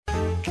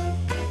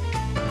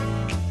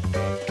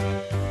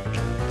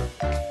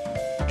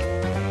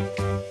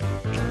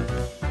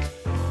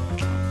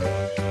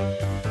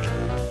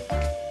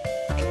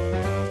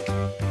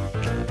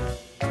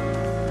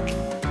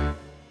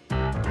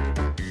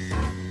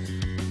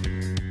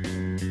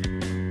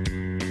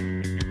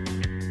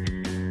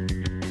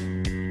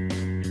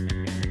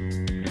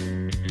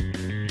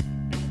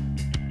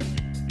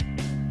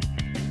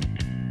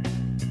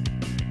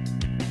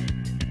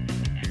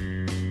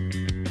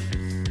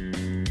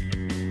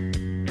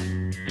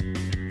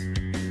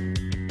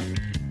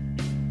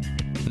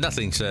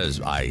Nothing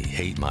says I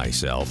hate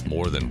myself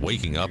more than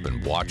waking up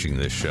and watching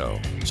this show.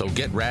 So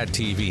get RAD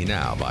TV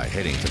now by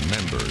heading to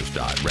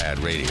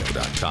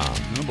members.radradio.com.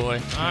 Oh,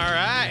 boy. All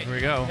right. Here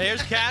we go.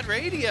 There's KAD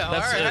Radio.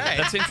 That's, all right.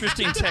 That's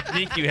interesting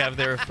technique you have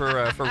there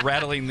for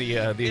rattling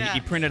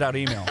the printed out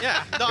email.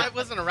 Yeah. No, it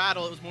wasn't a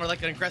rattle. It was more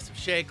like an aggressive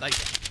shake. Like,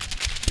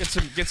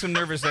 Get some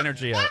nervous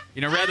energy out.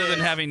 You know, rather than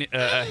having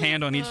a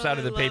hand on each side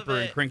of the paper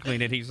and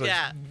crinkling it, he's like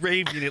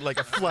waving it like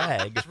a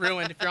flag. It's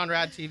ruined. If you're on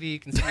RAD TV, you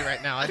can see it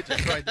right now. I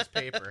destroyed this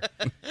paper.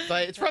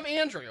 But it's from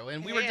Andrew,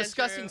 and we were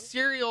discussing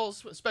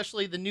cereals,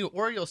 especially the new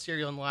Oreo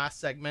cereal in the last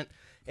segment.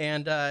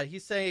 And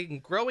he's saying,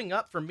 growing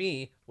up for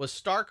me was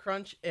Star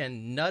Crunch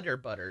and Nutter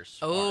Butters.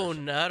 Oh,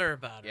 Nutter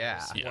Butters.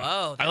 Yeah.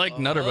 Whoa. I like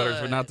Nutter Butters,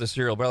 but not the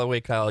cereal. By the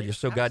way, Kyle, you're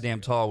so goddamn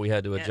tall, we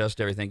had to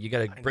adjust everything. You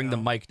got to bring the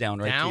mic down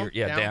right to your...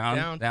 Yeah, down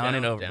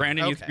and over. Down.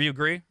 Brandon, Okay. you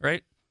agree,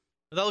 right?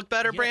 Does that look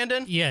better,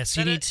 Brandon? Yes,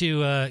 you need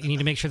to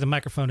make sure the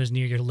microphone is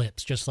near your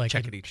lips, just like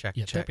Checkity check.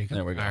 Yeah, check. there we go.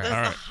 There we go. All That's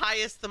right. the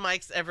highest the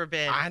mic's ever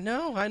been. I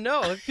know. It I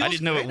feels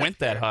didn't know it great went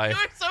that up high. You're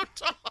so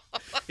tall.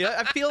 here.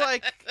 Yeah, I feel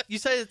like you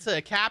said it's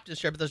a captain's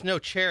chair, but there's no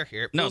chair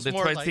here. It No, feels that's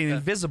more why it's like the a-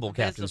 invisible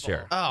captain's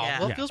chair. Oh, Yeah.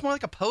 well, Yeah. it feels more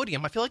like a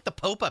podium. I feel like the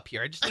Pope up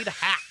here. I just need a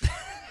hat.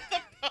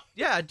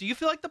 Yeah, do you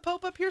feel like the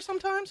Pope up here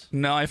sometimes?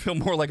 No, I feel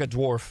more like a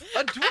dwarf.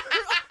 A dwarf?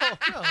 Oh,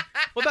 no.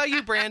 What about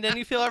you, Brandon?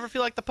 You ever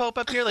feel like the Pope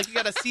up here? Like you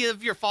got a sea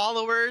of your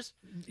followers?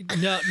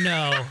 No.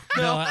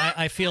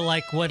 I feel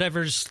like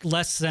whatever's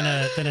less than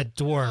a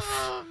dwarf.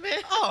 Oh, man.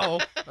 Oh,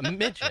 a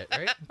midget,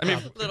 right? I mean,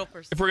 Little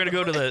person. if we're gonna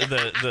go to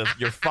the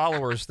your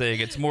followers thing,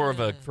 it's more of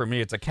a, for me,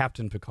 it's a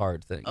Captain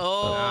Picard thing.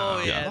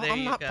 Oh, yeah. Well, there I'm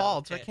you not go.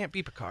 bald, so I Okay. can't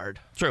be Picard.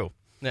 True.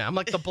 Yeah, I'm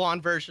like the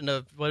blonde version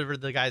of whatever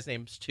the guy's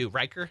name's too.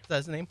 Riker, is that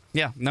his name?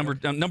 Yeah, number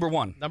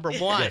one, Number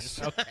one. Yes.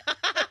 Okay.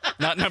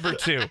 not number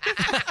two.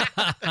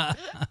 All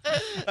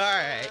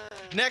right.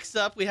 Next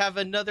up, we have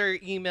another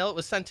email. It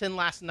was sent in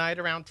last night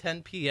around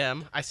 10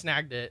 p.m. I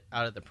snagged it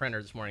out of the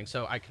printer this morning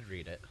so I could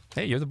read it.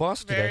 Hey, you're the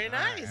boss today. Very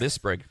nice. This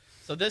sprig.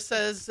 So this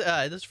says,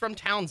 this is from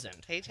Townsend.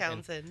 Hey,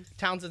 Townsend.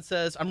 Townsend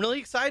says, I'm really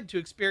excited to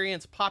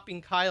experience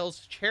Popping Kyle's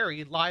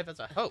Cherry live as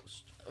a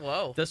host.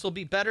 Whoa. This will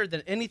be better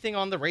than anything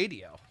on the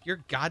radio. You're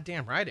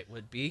goddamn right it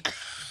would be.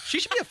 She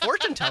should be a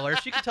fortune teller.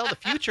 She could tell the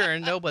future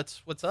and know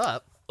what's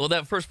up. Well,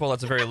 that first of all,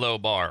 that's a very low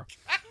bar.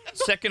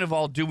 Second of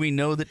all, do we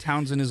know that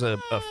Townsend is a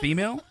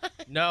female?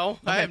 No,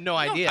 I have no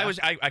idea. I was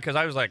like, I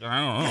don't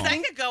know.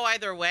 That could go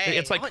either way.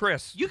 It's like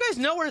Chris. You guys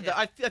know her.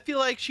 I feel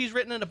like she's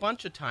written it a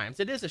bunch of times.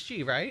 It is a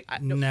she, right?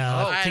 No,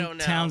 I I think don't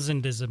know.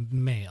 Townsend is a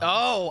male.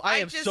 Oh, I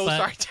am just- so but,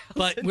 sorry, Townsend.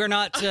 but we're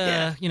not,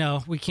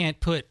 we can't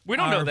put We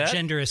don't our know that.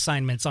 gender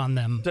assignments on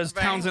them. Does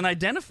Townsend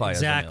identify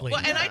Exactly. as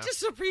a male? Well, and I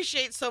just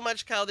appreciate so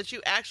much, Kyle, that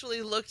you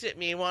actually looked at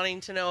me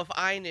wanting to know if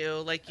I knew,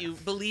 like you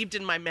believed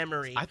in my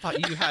memory. I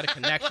thought you had a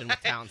connection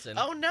with Townsend.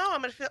 Oh, no,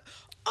 I'm going to feel...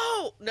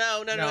 Oh,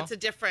 no, No? it's a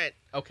different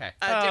Okay.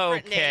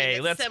 different name. Okay,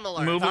 It's let's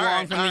similar. move All along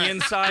right, from all the right.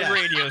 inside Yeah.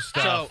 radio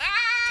stuff.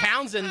 So,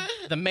 Townsend,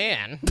 the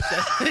man,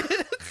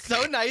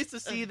 so nice to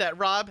see that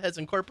Rob has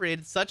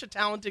incorporated such a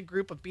talented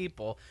group of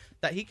people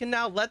that he can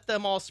now let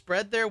them all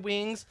spread their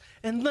wings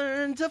and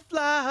learn to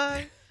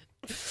fly.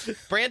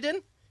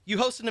 Brandon, you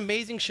host an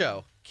amazing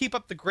show. Keep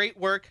up the great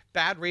work.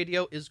 Bad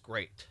radio is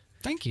great.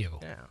 Thank you.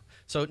 Yeah.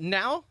 So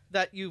now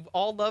that you've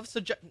all loved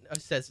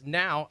says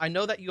now I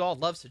know that you all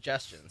love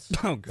suggestions.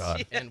 Oh,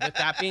 God. And with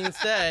that being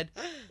said,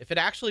 if it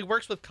actually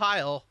works with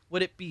Kyle,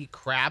 would it be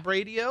crab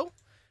radio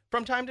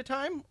from time to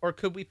time, or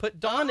could we put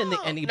Dawn in the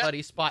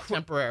anybody spot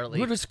temporarily?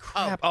 What is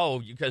crap? Oh,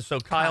 because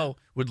so Kyle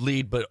would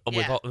lead, but with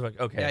Yeah. all,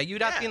 okay. Yeah,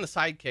 you'd have to be in the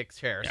sidekick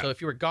chair. Yeah. So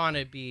if you were gone,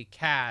 it'd be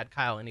KAD,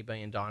 Kyle,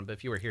 anybody, and Dawn. But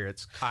if you were here,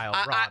 it's Kyle,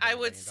 Rob. I anybody,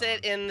 would and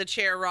sit Dawn. in the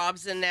chair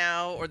Rob's in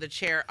now or the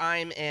chair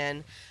I'm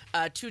in.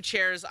 Two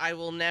chairs I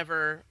will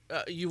never,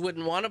 you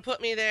wouldn't want to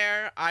put me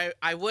there.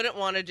 I wouldn't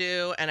want to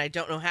do, and I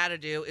don't know how to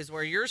do, is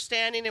where you're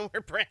standing and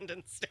where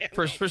Brandon's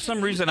standing. For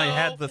some reason, I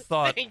had the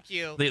thought, Thank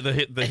you.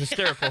 the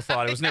hysterical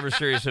thought. I was never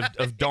serious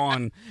of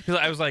Dawn, because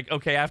I was like,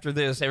 okay, after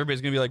this, everybody's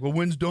gonna be like, well,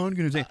 when's Dawn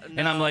gonna say?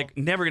 And I'm no. like,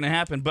 never gonna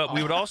happen. But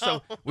we would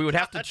also we would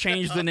have to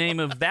change the name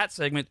of that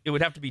segment. It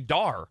would have to be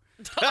Dar.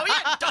 Oh,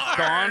 yeah,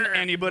 darn. Dawn,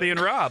 anybody, and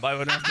Rob. I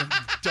would have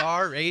to.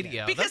 Dar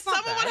Radio. Because That's not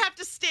someone bad. would have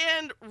to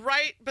stand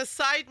right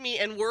beside me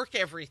and work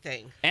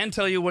everything. And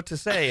tell you what to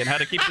say and how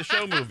to keep the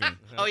show moving.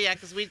 Oh, yeah,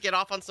 because we'd get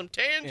off on some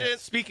Yeah.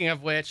 tangents. Speaking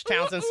of which,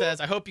 Townsend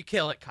says, "I hope you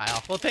kill it,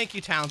 Kyle." Well, thank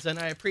you, Townsend.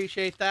 I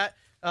appreciate that.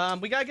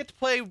 We gotta get to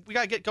play. We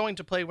gotta get going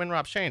to play Win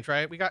Rob's Change,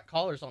 right? We got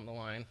callers on the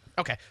line.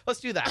 Okay, let's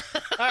do that.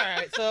 All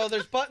right. So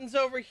there's buttons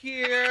over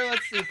here.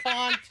 Let's see,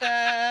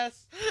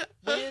 contest,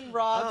 Win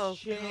Rob's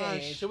Change.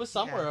 gosh. It was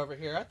somewhere over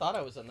here. I thought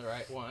I was in the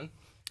right one.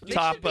 They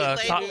top, should be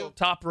top labeled.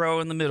 top row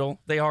in the middle.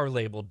 They are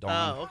labeled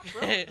Dawn. Oh,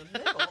 okay.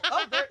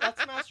 Oh, there,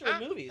 that's Master of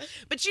Movies.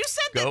 But you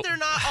said Go- that they're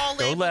not all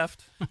Go labeled.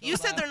 left. You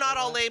said they're not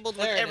all labeled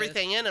with There it is.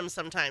 everything in them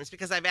sometimes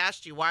because I've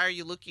asked you, why are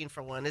you looking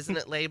for one? Isn't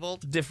it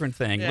labeled? Different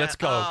thing. Yeah. Let's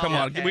go. Oh, Come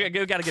on. okay. We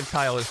got to give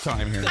Kyle his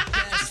time here.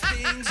 Best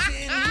things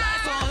in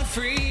life are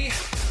free.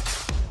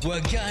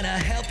 We're gonna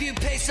help you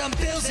pay some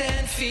bills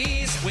and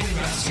fees. With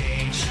Russ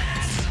Change.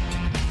 That's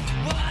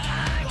what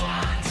I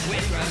want.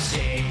 With Russ Windrob's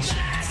change.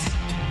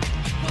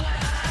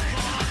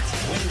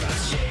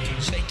 Windrob's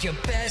change. Make your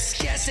best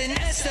guess and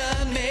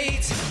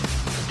estimate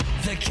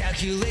the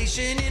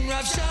calculation in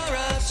Rob's jar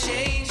of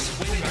change.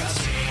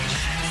 Windrob's change.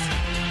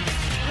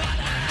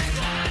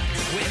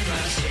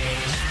 Windrob's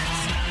change.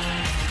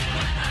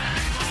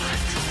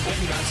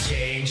 Windrob's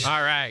change.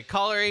 All right,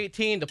 caller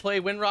 18 to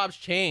play Windrob's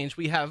Change.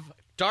 We have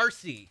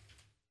Darcy.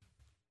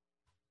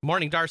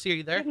 Morning, Darcy. Are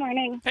you there? Good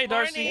morning. Hey,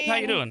 Darcy. Morning. How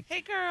you doing?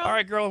 Hey, girl. All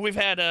right, girl. We've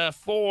had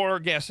 4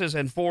 guesses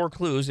and 4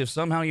 clues. If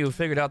somehow you have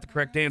figured out the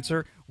correct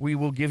answer, we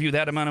will give you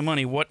that amount of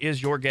money. What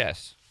is your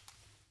guess?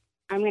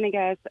 I'm going to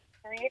guess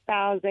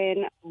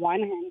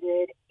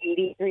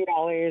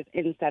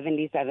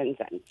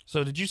 $3,183.77.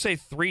 So did you say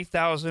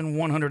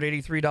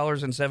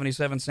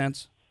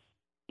 $3,183.77?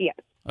 Yes.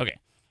 Okay.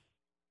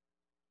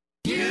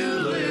 You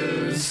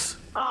lose.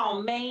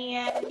 Oh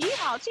man，你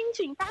好，心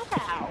情发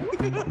好。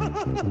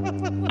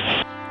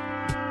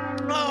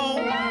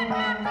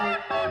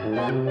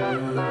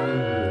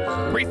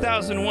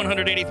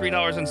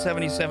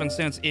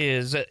 $3,183.77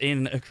 is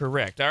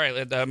incorrect. All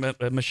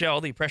right,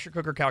 Michelle, the pressure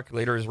cooker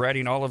calculator, is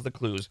writing all of the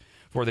clues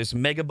for this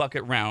mega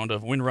bucket round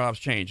of Windrob's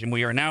Change, and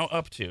we are now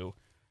up to.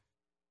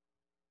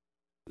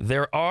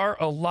 There are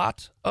a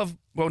lot of.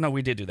 Well, no,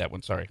 we did do that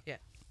one. Sorry. Yeah.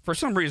 For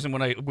some reason,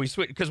 when we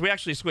switch, because we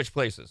actually switched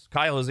places.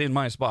 Kyle is in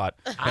my spot,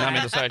 and I'm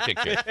in the sidekick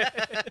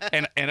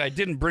chair. And I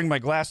didn't bring my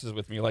glasses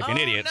with me like an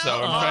idiot, no. so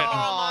I'm trying.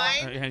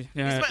 Mine.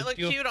 Yeah, These might look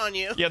cute on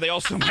you. yeah, they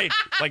also might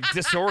like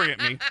disorient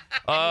me.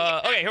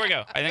 Okay, here we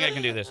go. I think I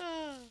can do this.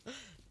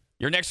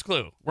 Your next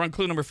clue. We're on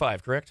clue number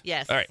 5, correct?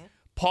 Yes. All right.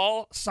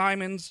 Paul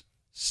Simon's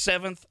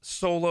 7th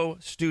solo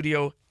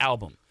studio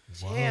album.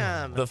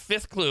 Damn. The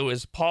 5th clue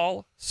is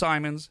Paul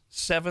Simon's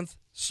 7th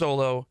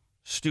solo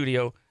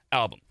studio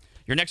album.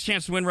 Your next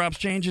chance to win Rob's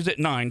Change is at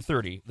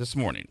 9:30 this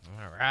morning.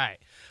 All right.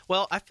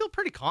 Well, I feel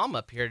pretty calm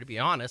up here, to be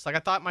honest. Like, I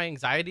thought my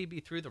anxiety would be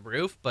through the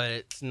roof, but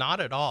it's not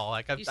at all.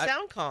 Like, You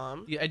sound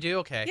calm. I do?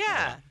 Okay.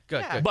 Yeah.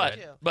 Good, Yeah. good. But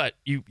good. but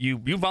you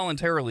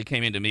voluntarily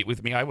came in to meet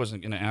with me. I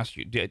wasn't going to ask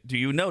you. Do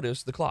you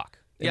notice the clock?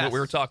 And what we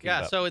were talking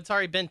about. Yeah, so it's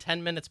already been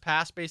 10 minutes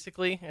past,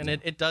 basically, and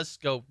it does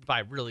go by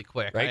really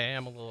quick. Right? I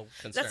am a little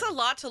concerned. That's a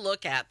lot to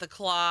look at. The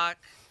clock,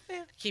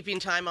 keeping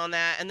time on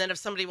that. And then if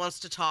somebody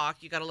wants to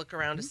talk, you got to look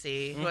around to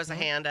see who has a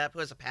hand up, who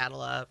has a paddle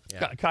up.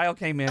 Yeah. Kyle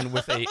came in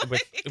with a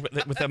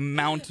with a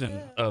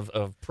mountain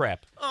of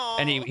prep,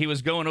 and he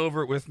was going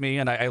over it with me,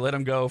 and I let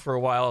him go for a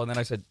while, and then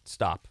I said,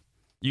 "Stop.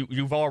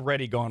 You've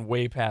already gone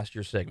way past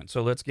your segment,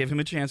 so let's give him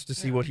a chance to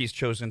see what he's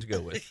chosen to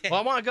go with." Well,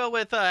 I want to go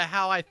with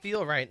how I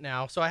feel right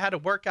now. So I had a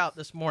workout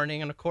this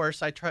morning, and of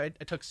course, I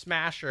took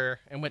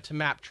Smasher and went to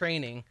MAP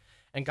training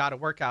and got a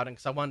workout in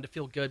because I wanted to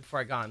feel good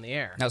before I got on the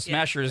air. Now,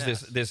 Smasher is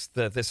this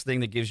thing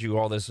that gives you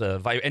all this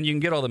and you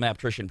can get all the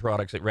Maptrition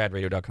products at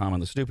radradio.com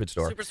on the Stupid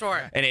Store.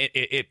 Superstore. And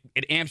it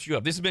amps you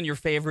up. This has been your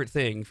favorite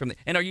thing from the.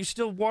 And are you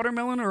still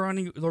watermelon or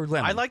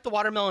lemon? I like the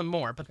watermelon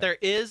more, but there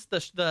is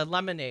the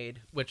lemonade,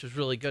 which is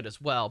really good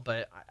as well.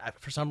 But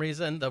for some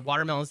reason, the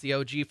watermelon's the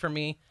OG for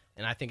me,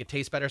 and I think it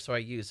tastes better, so I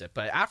use it.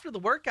 But after the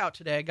workout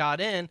today, I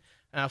got in,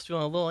 and I was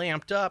feeling a little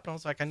amped up, and I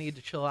was like, I need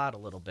to chill out a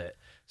little bit.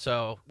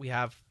 So we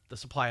have the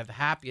supply of the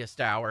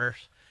happiest hours,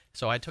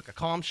 so I took a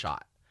calm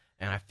shot,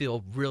 and I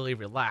feel really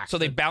relaxed. So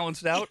they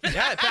balanced out?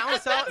 Yeah, it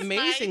balanced out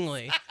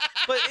amazingly.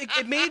 But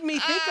it made me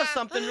think of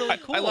something really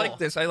cool. I like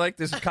this.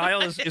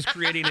 Kyle is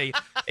creating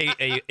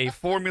a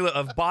formula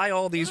of buy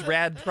all these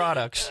RAD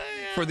products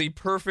for the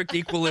perfect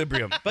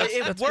equilibrium. But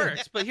it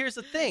works. But here's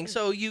the thing.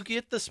 So you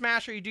get the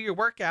Smasher, you do your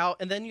workout,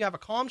 and then you have a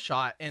calm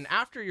shot. And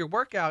after your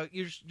workout,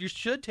 you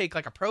should take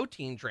like a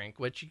protein drink,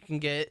 which you can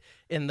get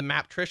in the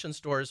Maptrition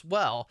store as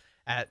well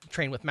at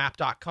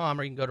trainwithmap.com,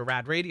 or you can go to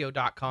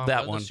radradio.com,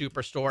 that go to one. the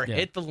Superstore, Yeah.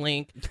 hit the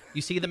link.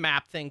 You see the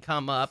map thing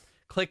come up.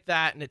 Click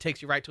that, and it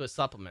takes you right to a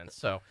supplement.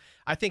 So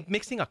I think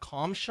mixing a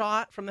calm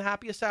shot from the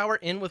happiest hour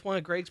in with one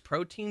of Greg's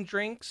protein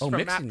drinks from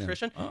mixing them.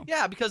 Maptrition. Oh.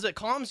 Yeah, because it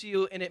calms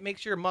you, and it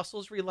makes your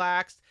muscles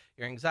relaxed,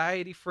 you're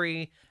anxiety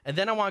free. And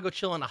then I want to go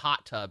chill in a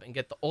hot tub and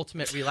get the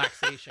ultimate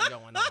relaxation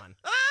going on.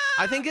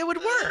 I think it would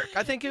work.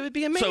 I think it would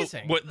be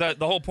amazing. So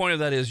the whole point of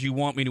that is you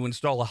want me to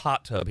install a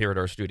hot tub here at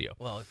our studio.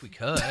 Well, if we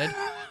could. Can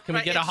we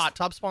Right, get a it's- hot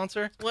tub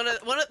sponsor? One of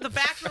the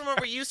back room where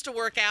we used to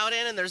work out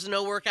in, and there's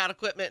no workout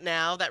equipment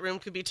now. That room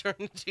could be turned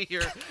into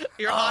your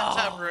hot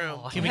tub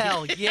room. Oh,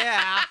 hell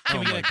yeah. Can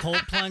we get a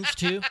cold plunge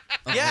too?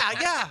 Yeah.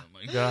 Oh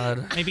my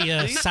God. Maybe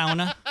a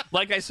sauna?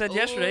 Like I said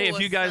yesterday, if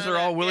Ooh, you guys are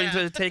all willing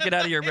to take it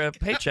out of your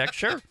paycheck,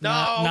 sure.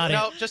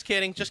 No, just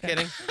kidding.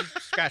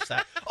 Scratch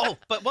that. Oh,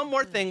 but one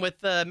more thing with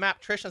the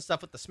Maptrition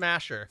stuff with the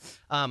Smasher.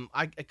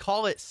 I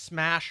call it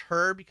Smash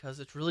Her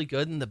because it's really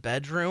good in the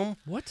bedroom.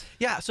 What?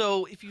 Yeah,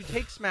 so if you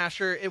take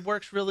Smasher, it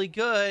works really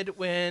good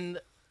when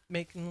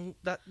making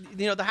that,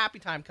 the happy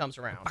time comes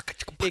around.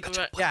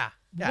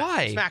 Yeah,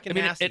 Why? smacking I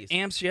mean, nasties. it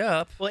amps you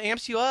up. Well, it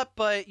amps you up,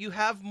 but you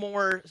have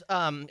more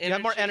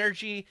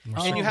energy,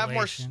 More and you have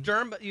more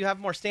circulation. you have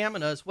more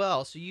stamina as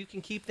well, so you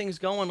can keep things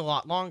going a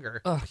lot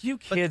longer. Ugh, you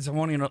kids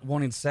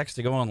wanting sex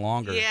to go on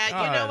longer. Yeah, you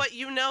God. know what?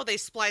 You know they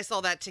splice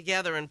all that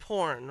together in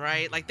porn,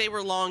 right? Like they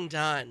were long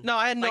done. No,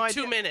 I had no like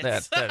idea. 2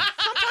 minutes. That-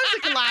 Sometimes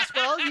it can last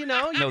well, you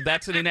know. no,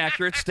 that's an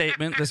inaccurate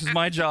statement. This is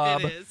my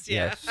job. It is,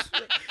 yeah. Yes.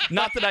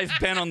 Not that I've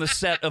been on the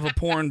set of a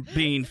porn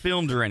being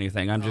filmed or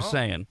anything. I'm just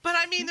saying. But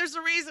I mean, there's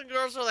a reason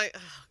girls are like, oh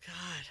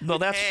God. No,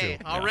 that's okay,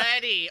 true. Yeah.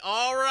 Already,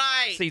 all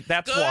right. See,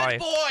 that's Good why-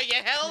 boy, you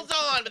held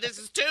on, but this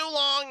is too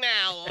long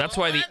now. That's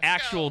why the Let's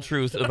actual go.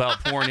 truth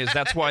about porn is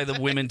that's why the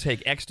women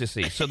take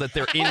ecstasy, so that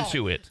they're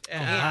into it.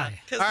 Yeah, my.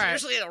 because All right.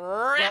 usually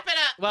wrap it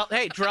up. Well,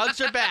 hey, drugs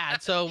are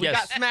bad, so we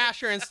Yes. got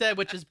Smasher instead,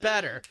 which is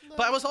better.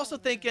 But I was also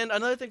thinking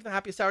another thing for the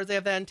Happiest Hour is they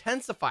have that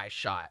Intensify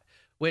shot,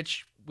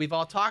 which we've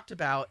all talked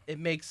about. It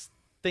makes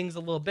things a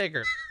little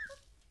bigger.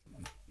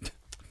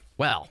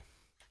 Well,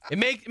 it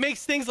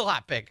makes things a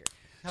lot bigger.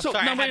 So,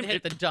 Sorry, no, I had to wait,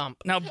 hit the dump.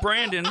 Now,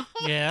 Brandon,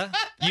 Yeah.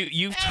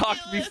 you've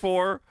talked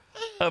before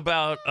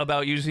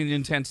about using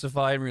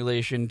Intensify in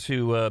relation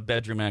to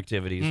bedroom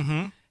activities.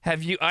 Mm-hmm.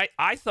 Have you?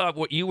 I thought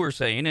what you were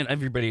saying, and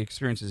everybody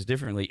experiences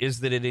differently, is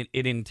that it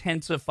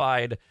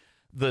intensified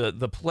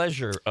the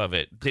pleasure of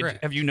it.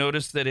 Correct. Have you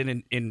noticed that it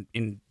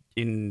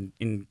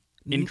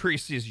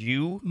increases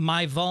you?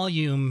 My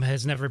volume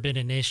has never been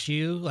an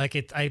issue.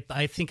 Like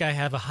I think I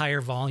have a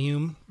higher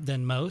volume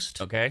than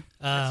most. Okay.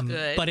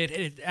 good. But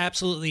it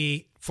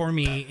absolutely, for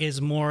me,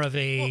 is more of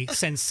a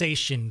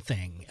sensation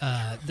thing.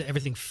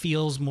 Everything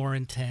feels more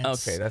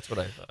intense. Okay, that's what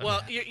I thought.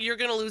 Well, you're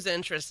going to lose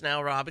interest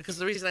now, Rob, because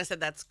the reason I said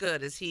that's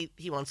good is he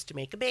wants to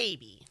make a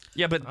baby.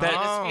 yeah, but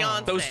that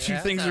Fiance, those two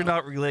things are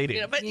not related.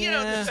 You know, but you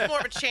know, there's more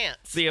of a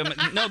chance.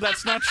 No,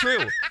 that's not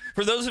true.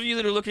 For those of you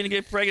that are looking to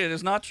get pregnant,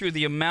 it's not true.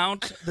 The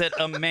amount that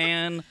a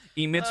man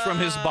emits from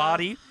his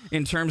body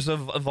in terms of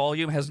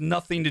volume has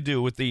nothing to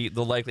do with the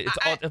likely.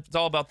 It's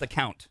all about the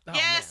count.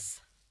 Yes.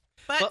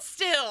 But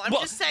still, I'm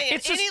well, just saying,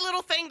 it's just- any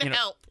little thing to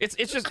help. It's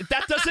just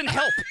that doesn't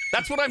help.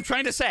 That's what I'm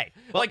trying to say.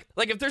 Like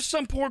if there's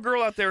some poor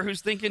girl out there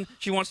who's thinking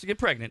she wants to get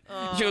pregnant,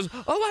 and she goes,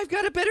 "Oh, I've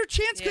got a better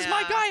chance because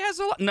my Yeah. guy has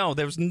a lot." No,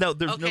 there's no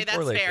Okay, that's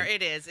correlation. fair.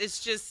 It is.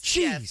 It's just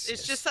yes, Jesus.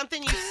 it's just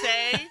something you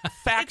say.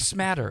 Facts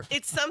matter.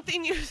 It's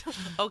something you.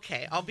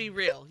 Okay, I'll be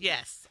real.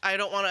 Yes, I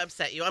don't want to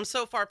upset you. I'm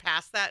so far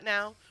past that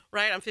now.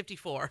 Right, I'm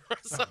 54.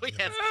 So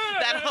yes,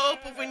 that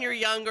hope of when you're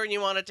younger and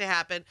you want it to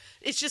happen,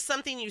 it's just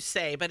something you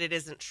say, but it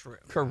isn't true.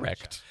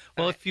 Correct.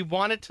 Well, if you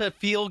want it to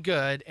feel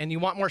good and you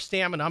want more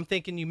stamina, I'm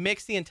thinking you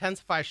mix the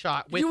Intensify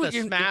shot with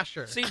the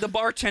Smasher. See, the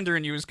bartender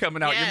in you is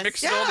coming out. Yes. You're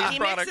mixing all these he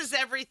products. mixes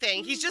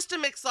everything. He's just a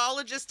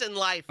mixologist in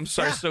life. I'm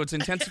sorry. So it's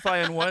Intensify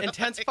and what?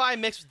 Intensify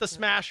mixed with the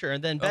Smasher,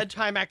 and then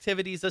bedtime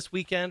activities this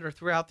weekend or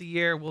throughout the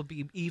year will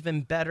be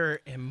even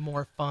better and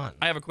more fun.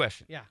 I have a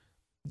question. Yeah.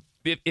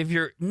 If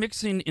you're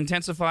mixing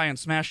Intensify and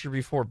Smasher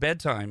before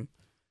bedtime,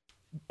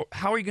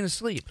 how are you going to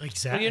sleep? Well,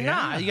 Exactly. you're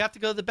not. You have to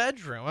go to the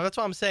bedroom. Well, that's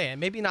what I'm saying.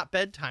 Maybe not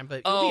bedtime,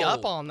 but you'll be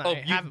up all night. Oh,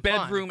 having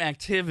bedroom fun.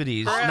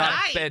 activities, All not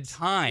right.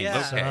 bedtime.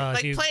 Yeah. Okay.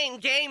 Like you- playing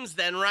games,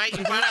 then, right?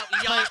 You run out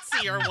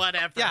Yahtzee or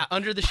whatever. Yeah,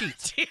 under the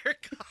sheets. Dear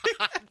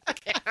God.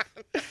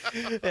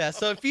 Yeah,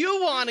 so if you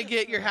want to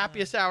get your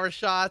Happiest Hour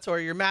shots or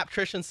your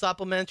Maptrition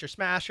supplements, your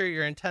Smasher,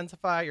 your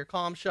Intensify, your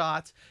Calm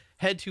shots,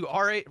 head to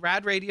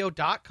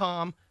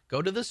radradio.com.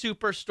 Go to the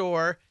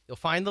Superstore. You'll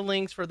find the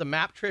links for the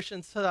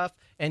Maptrition stuff,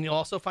 and you'll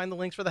also find the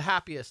links for the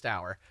Happiest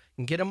Hour.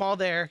 And get them all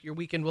there. Your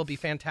weekend will be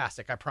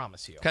fantastic, I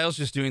promise you. Kyle's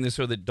just doing this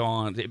so that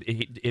Dawn,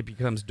 it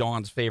becomes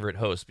Dawn's favorite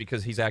host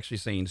because he's actually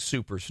saying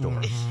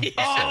Superstore.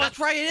 Oh, that's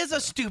right. It is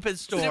a stupid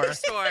store.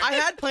 Superstore. I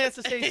had plans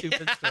to say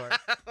stupid store.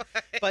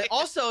 But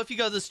also, if you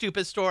go to the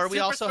stupid store, we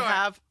also Superstore.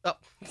 have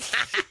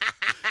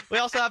we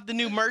also have the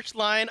new merch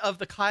line of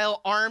the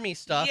Kyle Army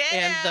stuff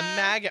and the Yeah.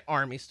 Maggot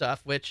Army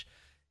stuff, which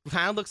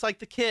kind of looks like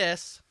the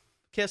Kiss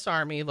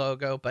Army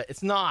logo, but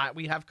it's not.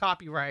 We have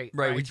copyright.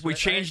 Right, rights we with it.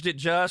 changed it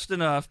just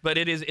enough, but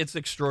it's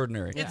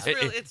extraordinary. It's It-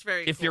 really- it's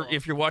very If cool.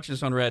 you're watching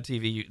this on Rad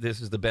TV, this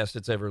is the best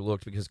it's ever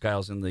looked because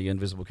Kyle's in the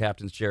invisible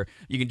captain's chair.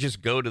 You can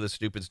just go to the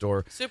stupid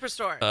store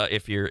Superstore.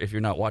 if you're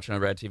not watching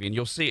on Rad TV, and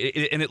you'll see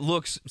it, and it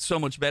looks so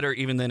much better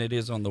even than it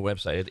is on the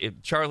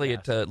website. Charlie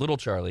at Little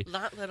Charlie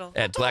Not little.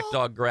 at Black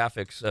Dog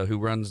Graphics, who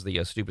runs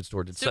the stupid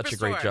store, did such a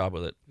great Superstore. job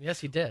with it.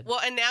 Yes, he did.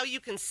 Well, and now you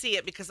can see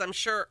it because I'm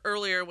sure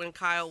earlier when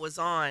Kyle was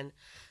on,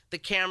 the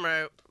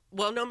camera.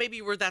 Well, no,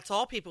 maybe that's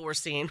all people were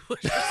seeing was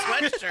your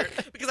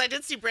sweatshirt because I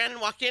did see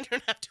Brandon walk in here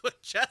and have to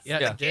adjust Yeah,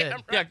 the he did.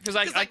 camera. Yeah, 'cause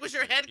I- was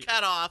your head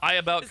cut off? I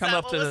about Is come that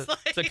up what to was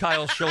like? to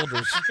Kyle's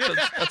shoulders.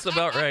 That's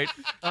about right.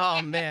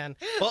 Oh man.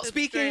 Well,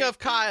 speaking great. of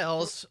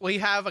Kyle's, we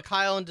have a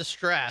Kyle in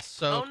distress.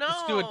 So Oh, no.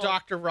 let's do a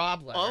Dr.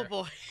 Rob letter. Oh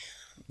boy.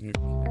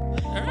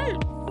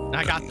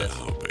 I got this.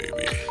 Now,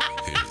 baby,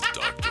 here's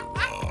Dr.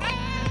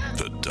 Rob,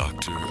 the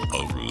doctor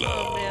of love.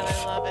 Oh man,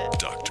 I love it.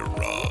 Dr.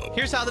 Rob.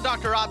 Here's how the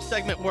Dr. Rob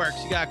segment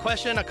works. You got a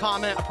question, a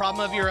comment, a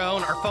problem of your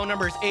own. Our phone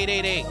number is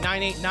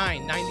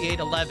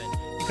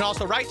 888-989-9811. You can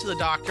also write to the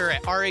doctor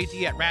at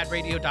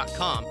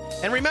rad@radradio.com.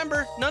 And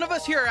remember, none of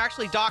us here are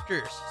actually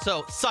doctors,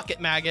 so suck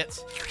it,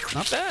 maggots.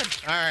 Not bad.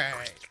 All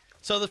right.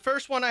 So the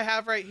first one I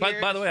have right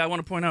here. By the way, I want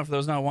to point out for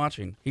those not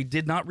watching, he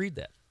did not read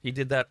that. He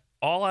did that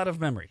all out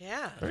of memory.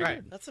 Yeah,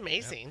 Right. That's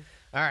amazing.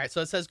 All right,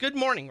 so it says, "Good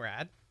morning,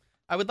 Rad.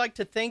 I would like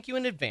to thank you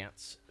in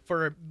advance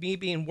for me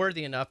being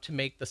worthy enough to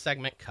make the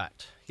segment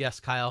cut." Yes,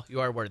 Kyle,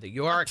 you are worthy.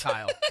 You are a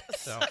Kyle.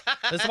 So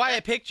that's why I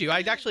picked you. I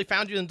actually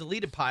found you in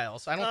deleted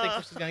piles. I don't think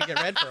this is going to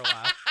get read for a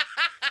while.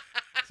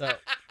 So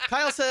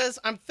Kyle says,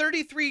 "I'm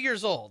 33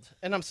 years old,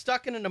 and I'm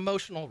stuck in an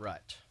emotional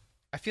rut.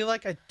 I feel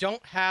like I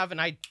don't have an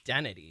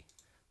identity."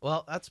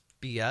 Well, that's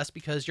BS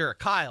because you're a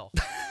Kyle.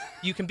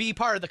 You can be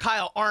part of the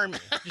Kyle army.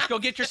 Just go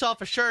get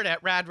yourself a shirt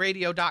at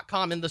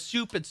radradio.com in the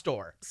Supid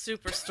store.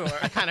 Superstore.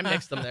 I kind of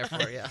mixed them there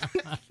for you.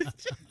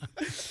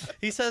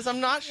 He says,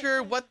 "I'm not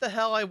sure what the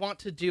hell I want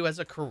to do as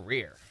a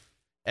career.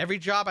 Every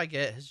job I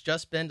get has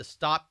just been to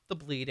stop the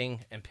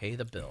bleeding and pay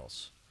the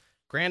bills.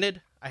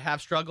 Granted, I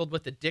have struggled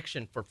with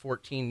addiction for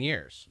 14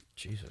 years.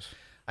 Jesus.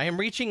 I am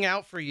reaching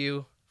out for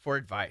you for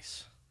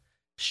advice.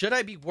 Should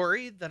I be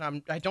worried that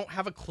I don't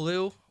have a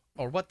clue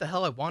or what the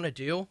hell I want to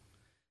do?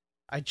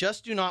 I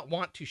just do not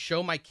want to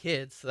show my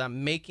kids that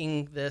I'm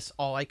making this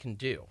all I can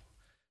do.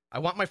 I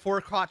want my 4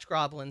 crotch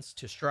goblins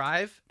to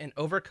strive and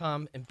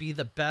overcome and be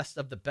the best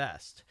of the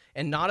best,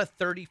 and not a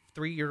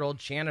 33-year-old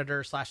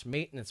janitor /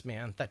 maintenance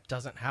man that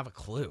doesn't have a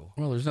clue."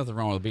 Well, there's nothing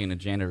wrong with being a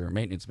janitor or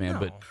maintenance man,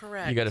 but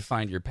correct. you got to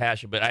find your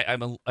passion. But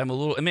I'm a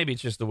little, and maybe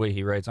it's just the way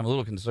he writes. I'm a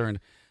little concerned.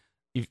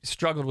 You've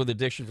struggled with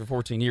addiction for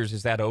 14 years.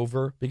 Is that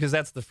over? Because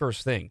that's the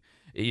first thing.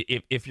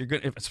 If you're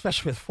good,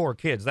 especially with 4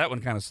 kids, that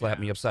one kind of slapped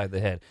me upside the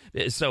head.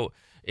 So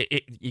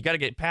you got to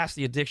get past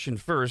the addiction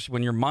first.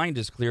 When your mind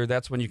is clear,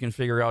 that's when you can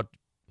figure out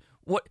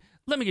what.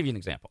 Let me give you an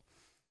example.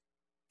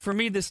 For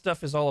me, this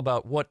stuff is all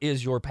about what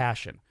is your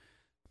passion.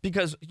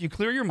 Because you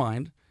clear your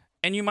mind,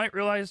 and you might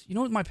realize, you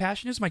know what my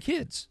passion is? My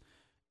kids.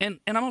 And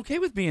I'm okay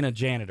with being a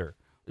janitor.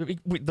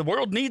 The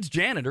world needs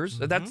janitors.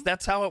 Mm-hmm.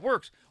 That's how it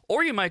works.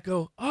 Or you might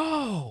go,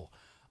 oh,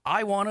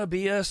 I want to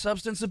be a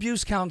substance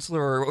abuse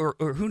counselor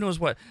or who knows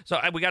what. So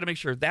we got to make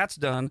sure that's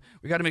done.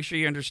 We got to make sure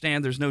you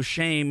understand there's no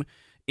shame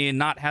in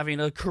not having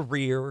a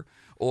career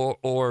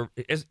or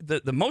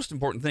the most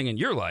important thing in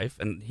your life,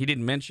 and he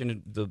didn't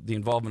mention the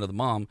involvement of the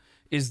mom,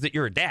 is that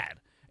you're a dad.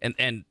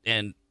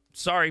 And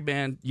sorry,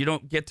 man, you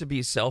don't get to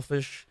be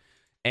selfish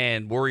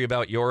and worry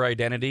about your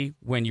identity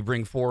when you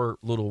bring 4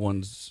 little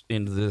ones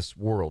into this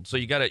world. So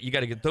you gotta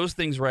get those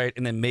things right,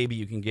 and then maybe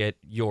you can get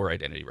your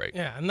identity right.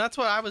 Yeah, and that's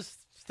what I was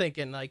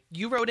thinking. Like,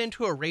 you wrote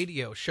into a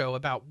radio show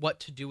about what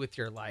to do with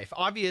your life.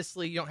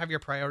 Obviously, you don't have your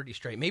priorities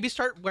straight. Maybe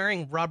start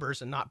wearing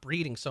rubbers and not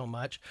breathing so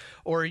much.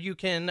 Or you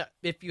can,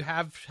 if you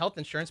have health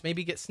insurance,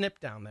 maybe get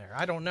snipped down there.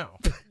 I don't know.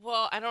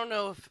 Well, I don't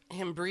know if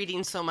him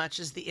breeding so much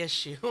is the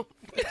issue.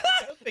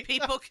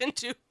 People can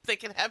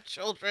have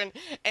children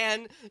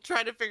and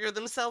try to figure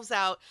themselves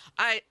out.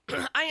 I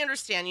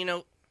understand,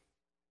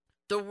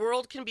 the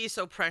world can be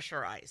so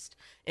pressurized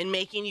in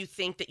making you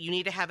think that you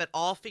need to have it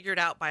all figured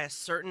out by a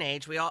certain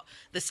age.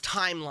 This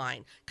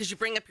timeline, because you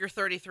bring up your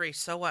 33.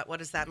 So what? What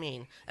does that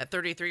mean? At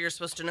 33, you're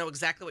supposed to know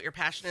exactly what your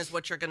passion is,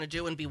 what you're going to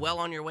do, and be well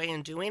on your way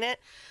in doing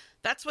it.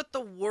 That's what the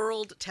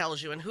world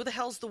tells you. And who the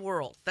hell's the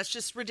world? That's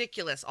just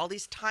ridiculous. All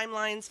these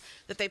timelines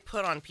that they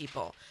put on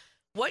people.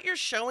 What you're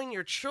showing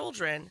your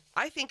children,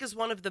 I think, is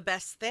one of the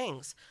best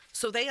things.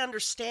 So they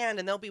understand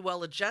and they'll be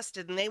well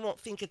adjusted and they won't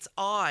think it's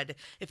odd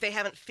if they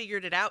haven't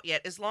figured it out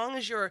yet. As long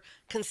as you're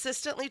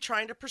consistently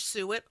trying to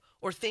pursue it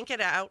or think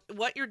it out,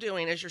 what you're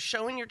doing is you're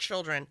showing your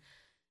children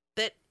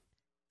that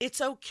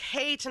it's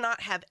okay to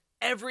not have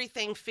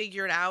everything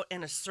figured out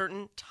in a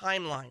certain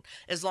timeline.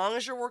 As long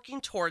as you're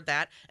working toward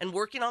that and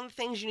working on the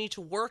things you need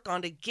to work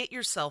on to get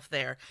yourself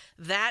there,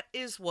 that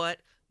is what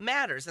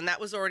matters. And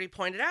that was already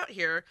pointed out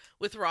here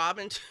with Rob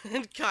and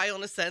Kyle,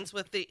 in a sense,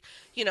 with the,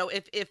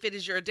 if it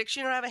is your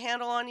addiction you don't have a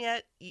handle on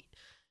yet,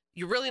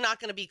 you're really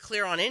not going to be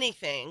clear on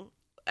anything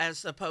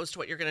as opposed to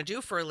what you're going to do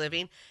for a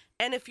living.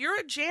 And if you're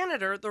a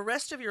janitor the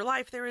rest of your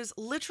life, there is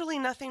literally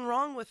nothing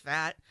wrong with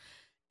that,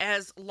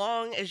 as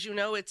long as you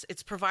know it's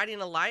providing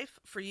a life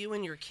for you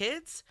and your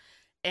kids.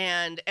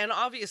 And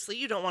obviously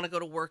you don't want to go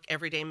to work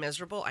every day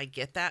miserable. I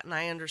get that and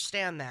I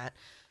understand that.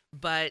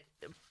 But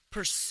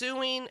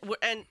pursuing,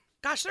 and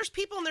gosh, there's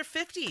people in their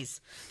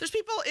 50s. There's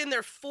people in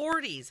their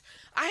 40s.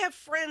 I have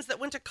friends that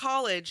went to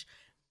college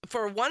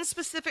for one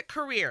specific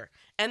career,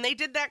 and they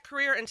did that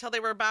career until they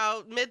were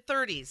about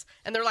mid-30s.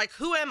 And they're like,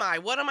 who am I?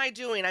 What am I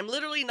doing? I'm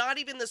literally not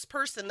even this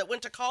person that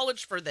went to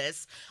college for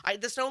this.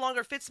 This no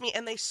longer fits me.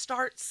 And they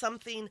start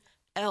something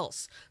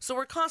else. So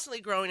we're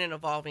constantly growing and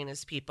evolving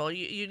as people.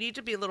 You need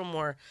to be a little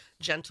more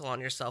gentle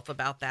on yourself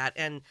about that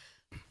and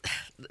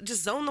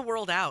just zone the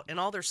world out and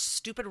all their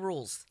stupid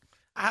rules.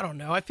 I don't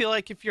know. I feel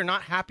like if you're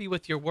not happy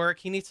with your work,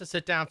 he needs to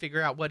sit down and figure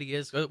out what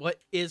is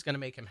going to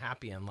make him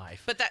happy in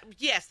life. But that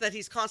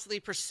he's constantly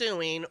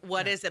pursuing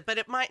what is it, but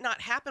it might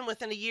not happen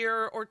within a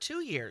year or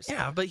 2 years.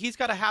 Yeah, but he's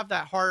got to have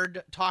that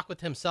hard talk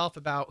with himself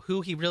about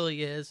who he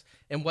really is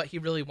and what he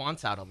really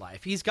wants out of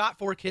life. He's got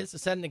 4 kids to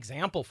set an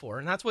example for,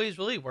 and that's what he's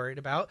really worried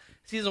about.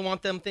 He doesn't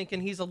want them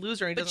thinking he's a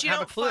loser and he doesn't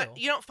have a clue.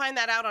 You don't find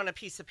that out on a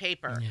piece of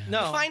paper. Yeah.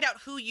 No. You find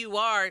out who you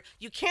are.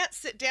 You can't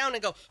sit down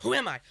and go, who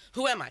am I?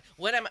 Who am I?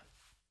 What am I?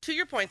 To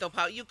your point, though,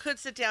 Paul, you could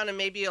sit down and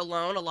maybe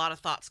alone, a lot of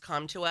thoughts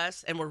come to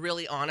us, and we're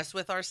really honest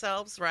with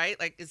ourselves, right?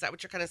 Like, is that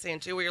what you're kind of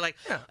saying, too, where you're like,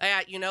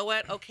 you know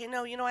what? Okay,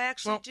 no, I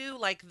actually do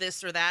like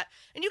this or that.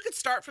 And you could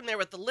start from there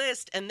with the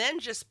list, and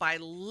then just by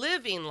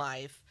living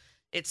life,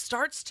 it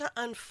starts to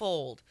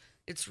unfold.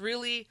 It's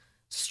really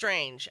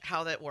strange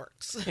how that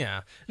works.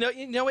 Yeah. No,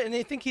 and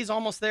I think he's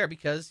almost there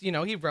because,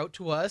 he wrote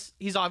to us.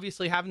 He's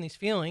obviously having these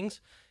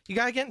feelings. You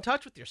got to get in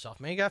touch with yourself,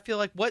 man. You got to feel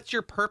like, what's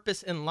your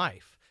purpose in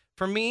life?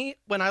 For me,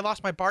 when I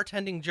lost my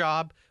bartending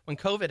job, when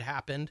COVID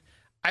happened,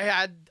 I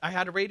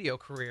had a radio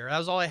career. That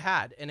was all I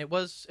had, and it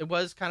was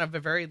kind of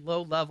a very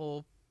low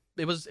level.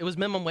 It was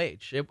minimum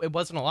wage. It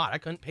wasn't a lot. I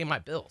couldn't pay my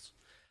bills.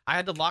 I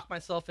had to lock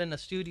myself in a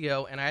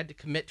studio, and I had to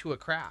commit to a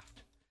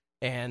craft.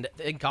 And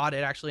thank God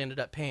it actually ended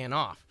up paying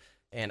off.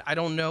 And I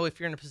don't know if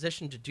you're in a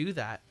position to do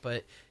that,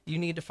 but you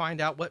need to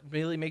find out what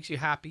really makes you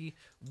happy,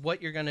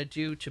 what you're going to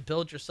do to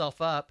build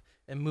yourself up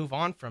and move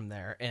on from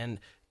there.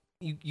 And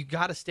you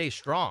got to stay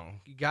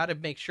strong. You got to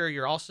make sure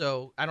you're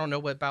also, I don't know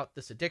what about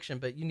this addiction,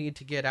 but you need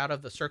to get out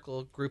of the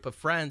circle group of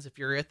friends if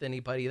you're with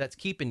anybody that's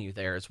keeping you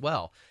there as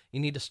well.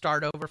 You need to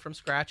start over from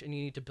scratch, and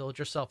you need to build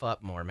yourself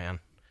up more, man.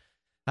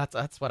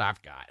 That's what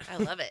I've got. I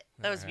love it.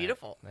 That was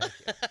beautiful. Thank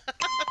you.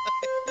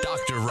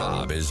 Dr.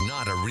 Rob is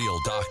not a real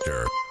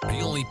doctor.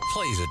 He only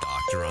plays a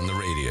doctor on the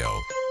radio.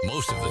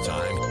 Most of the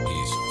time,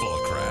 he's full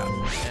of crap.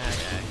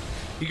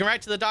 You can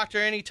write to the doctor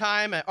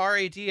anytime at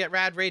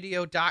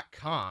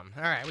rad@radradio.com.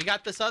 All right, we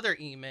got this other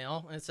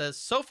email, and it says,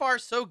 so far,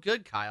 so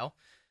good, Kyle.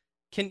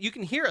 You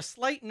can hear a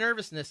slight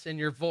nervousness in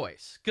your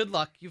voice. Good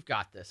luck, you've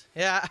got this.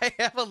 Yeah, I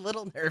have a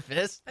little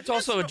nervous. It's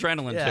also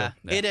adrenaline, too. Yeah.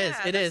 It is.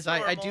 Yeah, It is.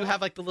 that's I do normal.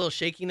 have like the little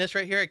shakiness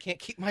right here. I can't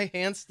keep my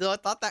hands still. I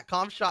thought that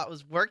comm shot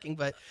was working,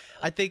 but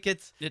I think the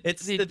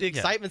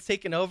excitement's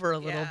taking over a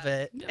little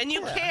bit. And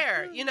you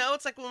care.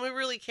 It's like when we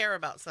really care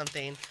about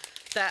something,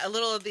 that a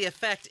little of the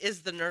effect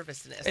is the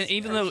nervousness. And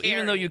even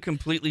though you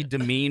completely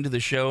demeaned the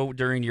show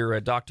during your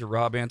Dr.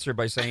 Rob answer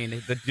by saying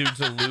the dude's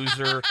a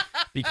loser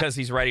because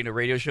he's writing a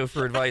radio show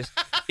for advice,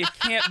 it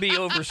can't be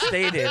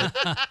overstated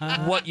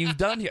what you've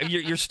done here.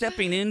 You're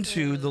stepping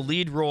into the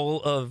lead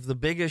role of the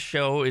biggest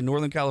show in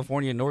Northern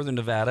California and Northern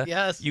Nevada.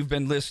 Yes. You've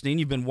been listening.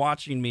 You've been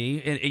watching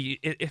me. And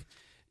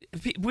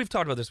we've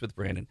talked about this with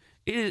Brandon.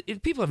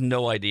 People have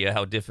no idea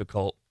how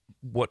difficult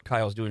what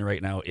Kyle's doing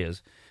right now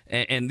is.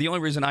 And the only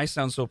reason I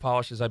sound so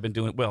polished is I've been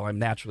doing it. Well, I'm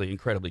naturally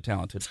incredibly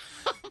talented.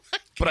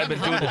 But I've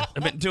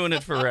been doing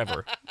it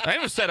forever. I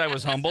never said I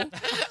was humble.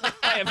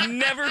 I have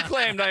never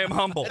claimed I am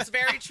humble. It's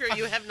very true.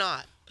 You have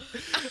not.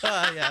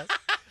 Yes.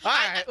 All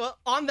right. Well,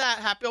 on that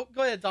happy. Oh,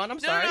 go ahead, Don. I'm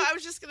sorry. No, I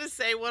was just going to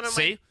say one of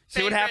my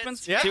See what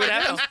happens? Yeah, See what I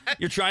know. happens?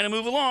 You're trying to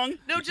move along.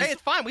 No, just Hey,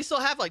 it's fine. We still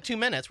have like 2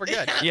 minutes. We're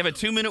good. You have a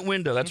 2-minute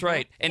window. That's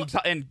right. And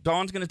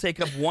Dawn's going to take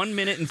up 1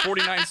 minute and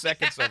 49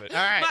 seconds of it.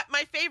 All right.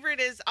 My favorite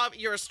is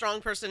you're a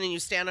strong person and you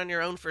stand on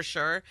your own for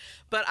sure.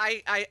 But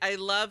I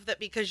love that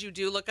because you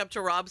do look up to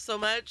Rob so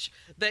much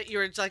that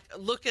you're like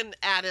looking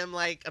at him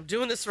like, I'm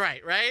doing this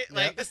right? Like,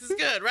 Yep. this is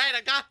good, right?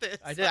 I got this.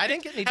 I did. I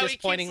didn't get any How he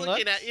disappointing keeps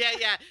looking looks.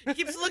 He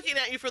keeps looking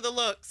at you for the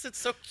looks. It's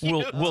so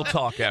cute. We'll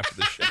talk after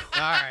the show. All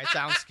right,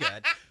 sounds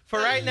good. For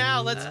right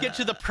now, let's get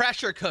to the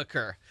pressure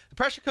cooker. The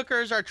pressure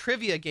cooker is our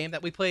trivia game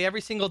that we play every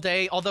single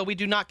day, although we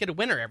do not get a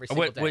winner every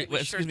single day. Wait,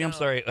 excuse me. I'm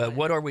sorry.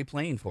 What are we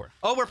playing for?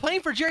 Oh, we're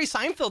playing for Jerry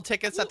Seinfeld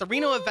tickets at the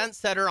Reno Event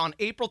Center on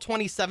April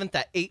 27th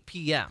at 8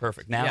 p.m.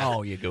 Perfect.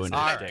 Now you go into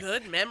All the right. stick.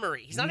 Good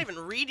memory. He's not even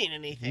reading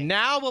anything.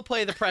 Now we'll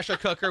play the pressure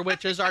cooker,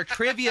 which is our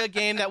trivia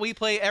game that we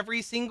play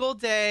every single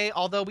day,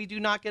 although we do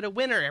not get a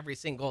winner every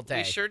single day.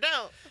 We sure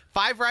don't.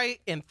 5 right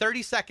in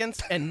 30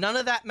 seconds, and none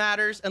of that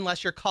matters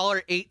unless you're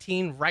caller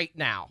 18 right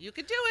now. You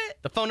could do it.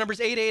 The phone number is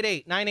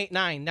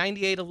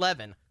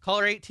 888-989-9811.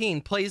 Caller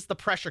 18 plays the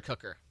pressure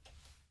cooker.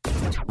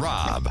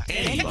 Rob,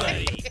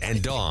 anybody,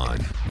 and Dawn.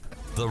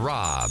 The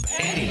Rob,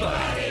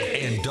 anybody,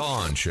 and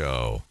Dawn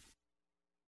Show.